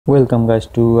Welcome guys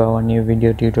to our new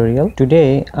video tutorial.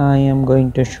 Today I am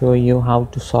going to show you how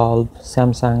to solve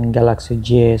Samsung Galaxy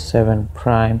J7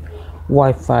 Prime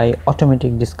Wi-Fi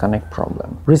automatic disconnect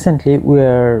problem. Recently we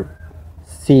are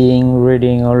seeing,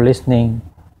 reading or listening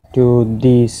to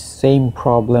this same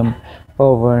problem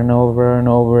over and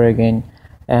over again,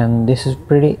 and this is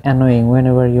pretty annoying.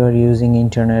 Whenever you are using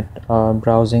internet or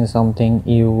browsing something,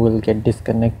 you will get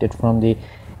disconnected from the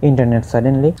internet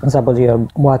suddenly. Suppose you are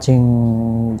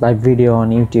watching live video on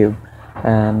YouTube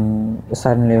and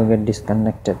suddenly you get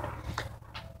disconnected.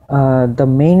 The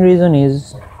main reason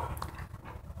is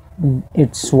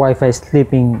it's Wi-Fi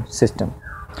sleeping system.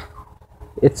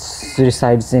 It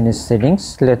resides in its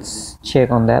settings. Let's check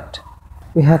on that.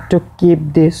 We have to keep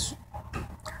this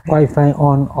Wi-Fi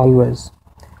on always.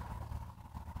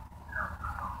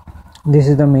 This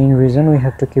is the main reason we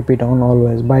have to keep it on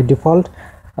always. By default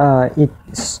it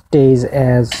stays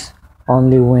as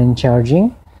only when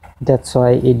charging. That's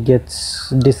why it gets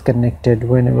disconnected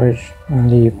whenever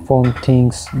the phone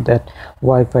thinks that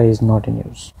Wi-Fi is not in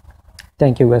use.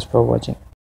 Thank you guys for watching.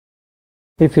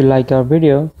 If you like our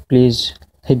video, please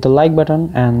hit the like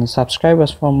button and subscribe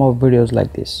us for more videos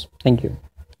like this. Thank you.